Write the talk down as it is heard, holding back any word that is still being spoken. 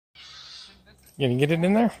You gonna get it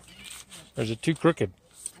in there? Or is it too crooked?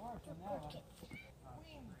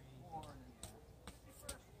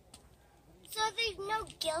 So there's no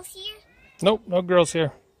girls here? Nope, no girls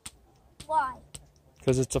here. Why?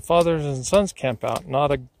 Because it's a fathers and sons camp out,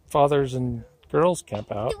 not a fathers and girls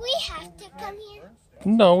camp out. Do we have to come here?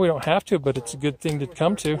 No, we don't have to, but it's a good thing to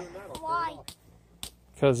come to. Why?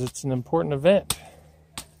 Because it's an important event.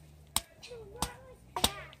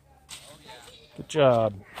 Good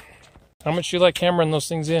job. How much do you like hammering those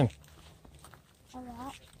things in? A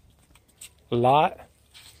lot. A lot?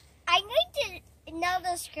 I'm going to nail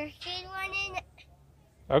this crooked one in.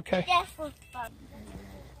 Okay. Just for fun.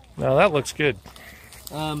 Now that looks good.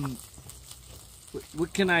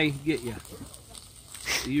 What can I get you?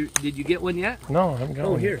 Did you get one yet? No, I haven't got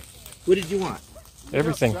Oh, one. here. What did you want?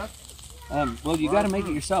 Everything. Well, you got to make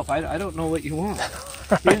it yourself. I don't know what you want.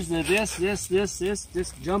 Here's the this.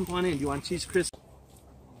 Just jump on in. Do you want cheese crisp?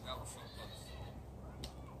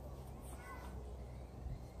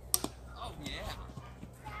 Oh, yeah.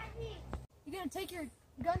 You gonna take your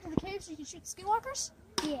gun to the cave so you can shoot the skinwalkers?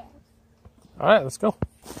 Yeah. All right, let's go.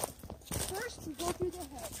 First, you go through the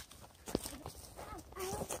head.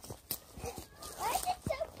 Why is it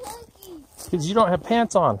so clunky? Because you don't have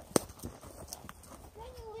pants on. Then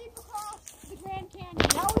you leap across the Grand Canyon.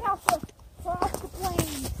 Now we have to cross the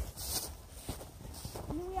plains.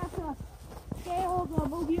 And then we have to scale the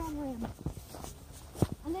Mobion Rim.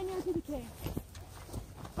 And then you're to the cave.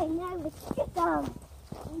 And now we shoot them.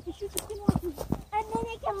 And we can shoot the skinwalkers. And then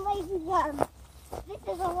I can laser them. This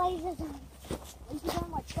is a laser gun. Laser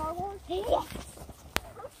gun like Star Wars? Yes.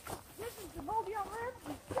 This is the Mobion Rim.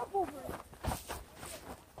 We jump over it.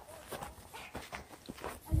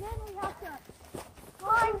 And then we have to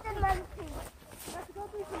Climb the mountain. We have to go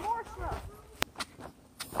through some more stuff.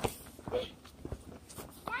 Daddy,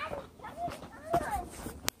 come on.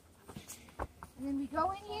 And then we go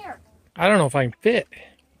in here. I don't know if I can fit. And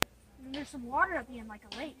then there's some water at the end, like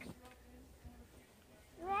a lake.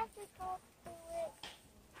 We have to go through it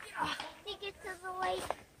to get to the lake.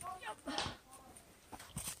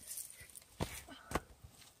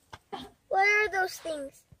 What are those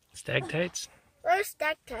things? Stagtites? What are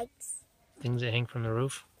stalactites? Things that hang from the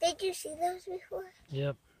roof. Did you see those before?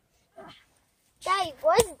 Yep. Daddy,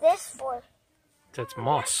 what's this for? That's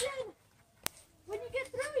moss. When you get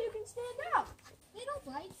through, you can stand up. They don't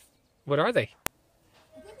bite. What are they?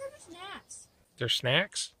 I think they're just gnats. They're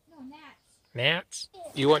snacks? No, gnats. Gnats?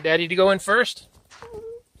 You want Daddy to go in first?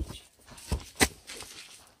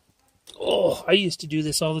 Oh, I used to do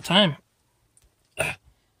this all the time. I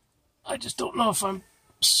just don't know if I'm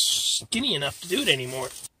skinny enough to do it anymore.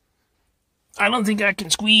 I don't think I can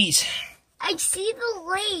squeeze. I see the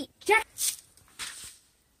lake. Jack.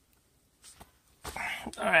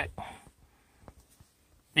 All right.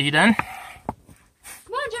 Are you done?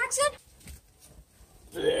 Come on, Jackson.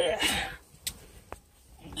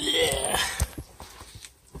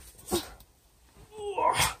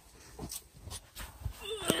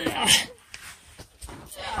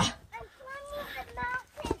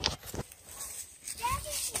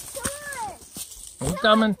 I'm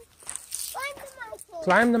coming.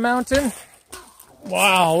 Climb the mountain.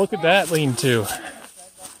 Wow, look at that lean-to.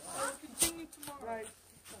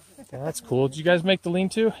 Yeah, that's cool. Did you guys make the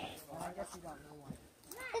lean-to? Is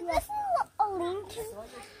this a lean-to?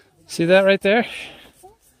 See that right there?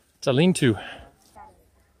 It's a lean-to. Daddy!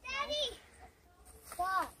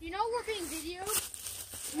 Stop. You know we're being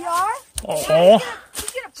videoed? We are? Oh,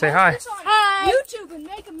 He's gonna say post hi. this on Hi. YouTube and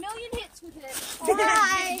make 1 million hits with it.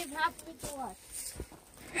 Hi. Give half of it to us.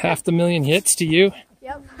 Half the million hits to you.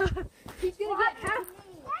 Yep. He's gonna get half.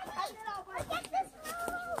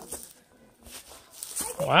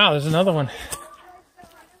 Wow, there's another one.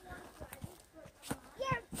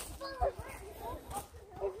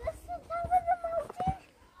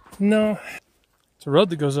 No, it's a road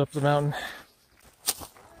that goes up the mountain.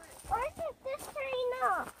 Why is this turning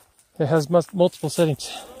off? It has multiple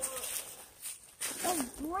settings. There's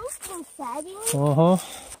broken settings. Uh-huh.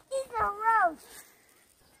 These are roads.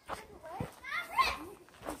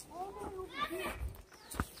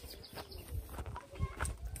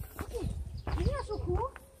 Isn't that so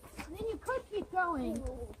cool? And then you could keep going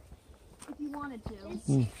if you wanted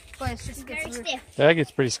to. But it's just Very gets stiff. That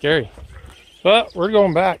gets pretty scary. But we're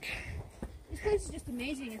going back. This place is just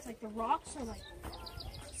amazing. It's like the rocks are like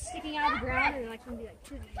sticking out of the ground and they're like gonna be like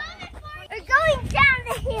shooting. We're going down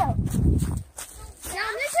the hill.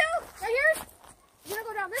 Down this hill? Right here? You wanna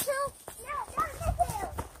go down this hill? No, down this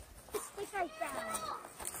hill. It's stick like that.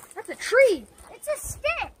 That's a tree. It's a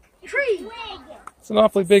stick. Tree. Twig. It's an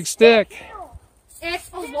awfully big stick.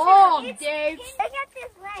 It's a log, Dave. I got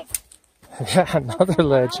this leg. Yeah, another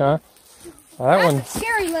ledge, huh? Well, That's a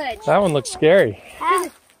scary ledge. that one looks scary.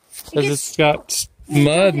 Because it's got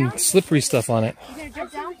mud and slippery stuff on it. You gonna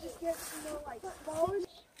jump down?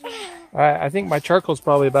 Alright, I think my charcoal's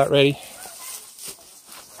probably about ready.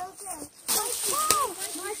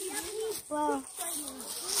 Whoa.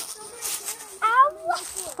 Ow!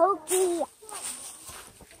 Pokey.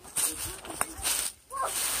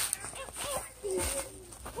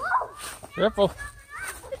 Careful.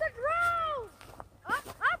 It's a drone! Up,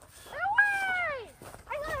 up, away!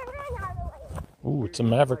 I gotta run out of the way. Ooh, it's a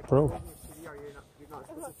Maverick Pro.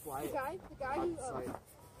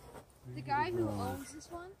 The guy who owns this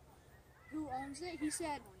one, who owns it, he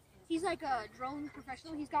said he's like a drone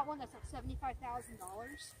professional. He's got one that's like $75,000,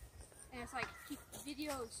 and it's like he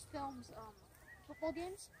videos, films football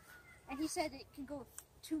games, and he said it can go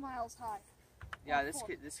 2 miles high. Yeah, this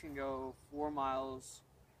can go 4 miles.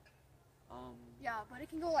 Yeah, but it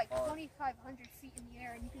can go like 2,500 feet in the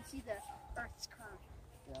air, and you can see the Earth's curve.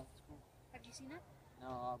 Yeah, that's cool. Have you seen it?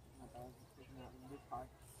 No, not that. It's not in this part.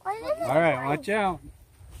 What is it? All right, watch out.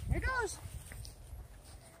 Here it goes.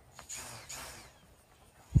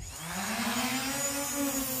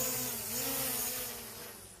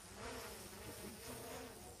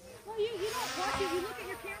 Well, you don't watch it. You look at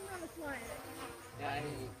your camera on the fly. Yeah,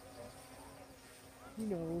 he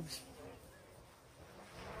knows.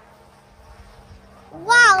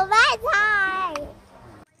 Wow, that's high!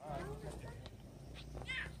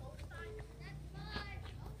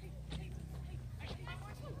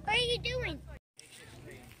 What are you doing?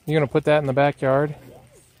 You gonna put that in the backyard?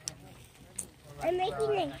 I'm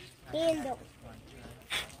making a handle.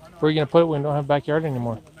 Where are you gonna put it when we don't have a backyard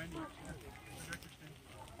anymore?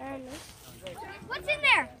 I don't know. What's in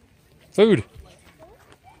there? Food.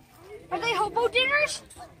 Are they hobo dinners?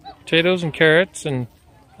 Potatoes and carrots and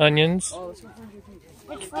onions.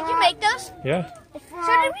 Did you make those? Yeah. So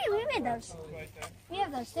did we. We made those. We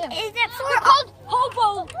have those too. Is it for They're called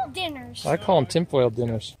hobo dinners. I call them tinfoil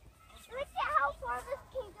dinners. Look at how far this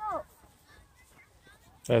can go.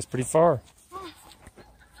 That's pretty far.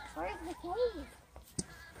 Where's the cave?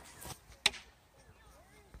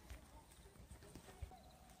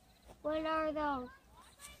 What are those?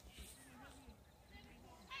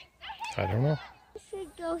 I don't know. We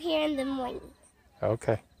should go here in the morning.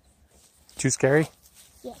 Okay. Too scary?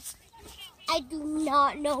 Yes. I do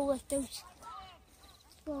not know what those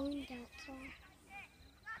going down are.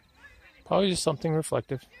 Probably just something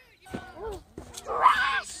reflective. Oh,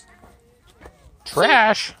 trash!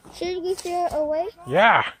 Trash? Should we throw it away?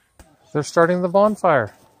 Yeah. They're starting the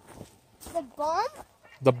bonfire. The bomb?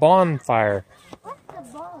 The bonfire. What's the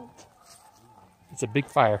bomb? It's a big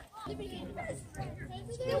fire. I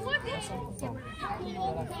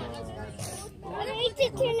need to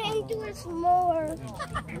turn it into a smaller.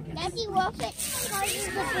 Daddy, what if it causes a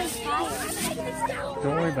big fire?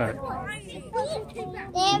 Don't worry about it.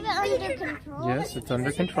 They have it under control? Yes, it's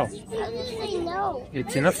under control. How do they know?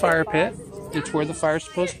 It's in a fire pit. It's where the fire's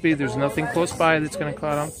supposed to be. There's nothing close by that's going to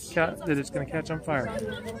catch on fire.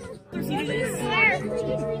 Best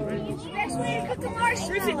way to cook a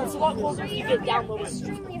marshmallow. Everything was a lot closer if you get down low.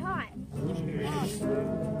 Extremely hot.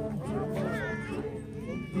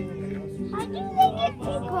 How do they get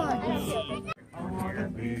pecans?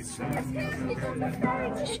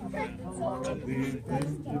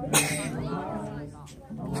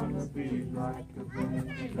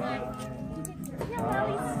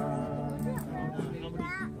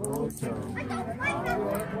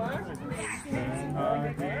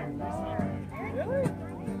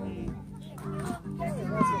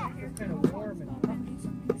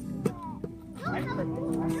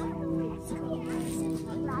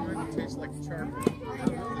 Tastes like charcoal.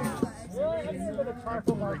 The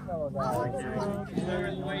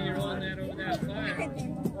way you're on that over that fire.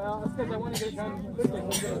 Well, it's because I want to get it done quickly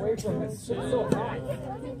and get away from it. It's so hot.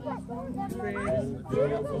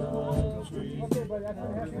 Okay, but that's what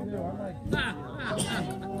I have to do. I'm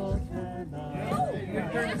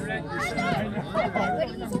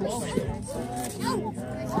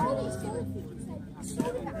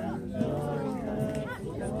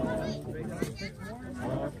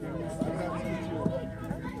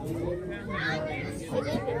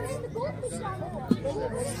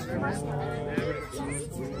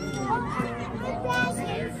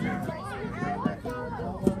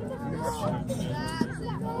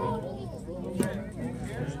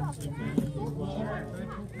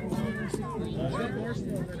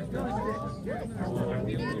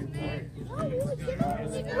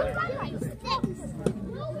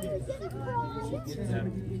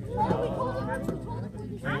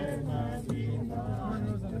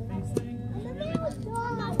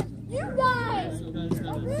You guys!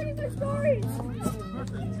 stories.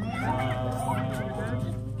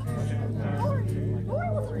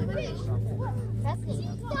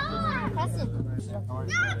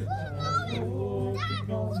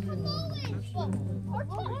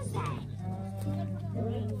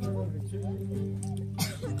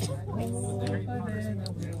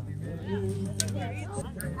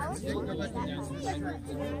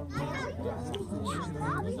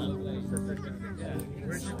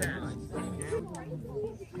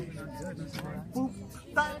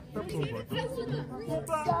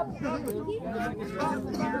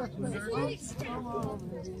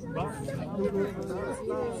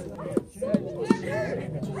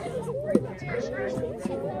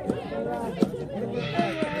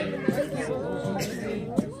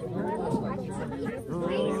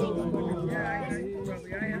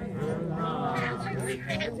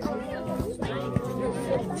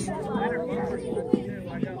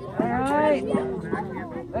 Alright,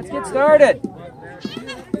 let's get started.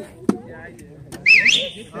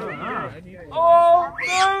 Oh,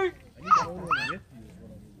 no!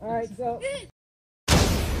 Alright, so.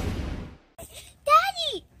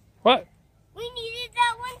 Daddy! What? We needed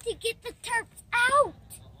that one to get the turps out.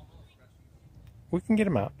 We can get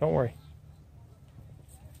him out. Don't worry.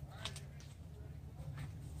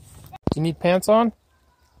 Do you need pants on?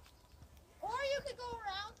 Or you could go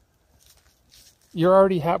around. You're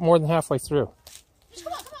already more than halfway through. Just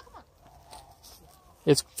come on, come on, come on.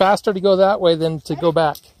 It's faster to go that way than to go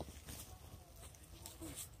back.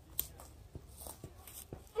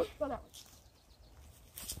 Go that way.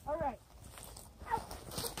 All right.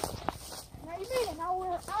 Now you made it. Now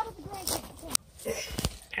we're out of the Grand Canyon.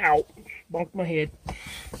 Ow. Bonked my head.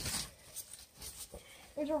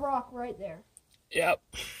 There's a rock right there. Yep.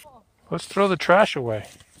 Let's throw the trash away.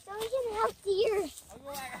 So we can have deer.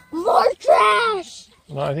 More trash!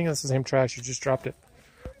 No, I think that's the same trash. You just dropped it.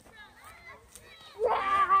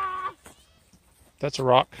 That's a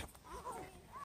rock.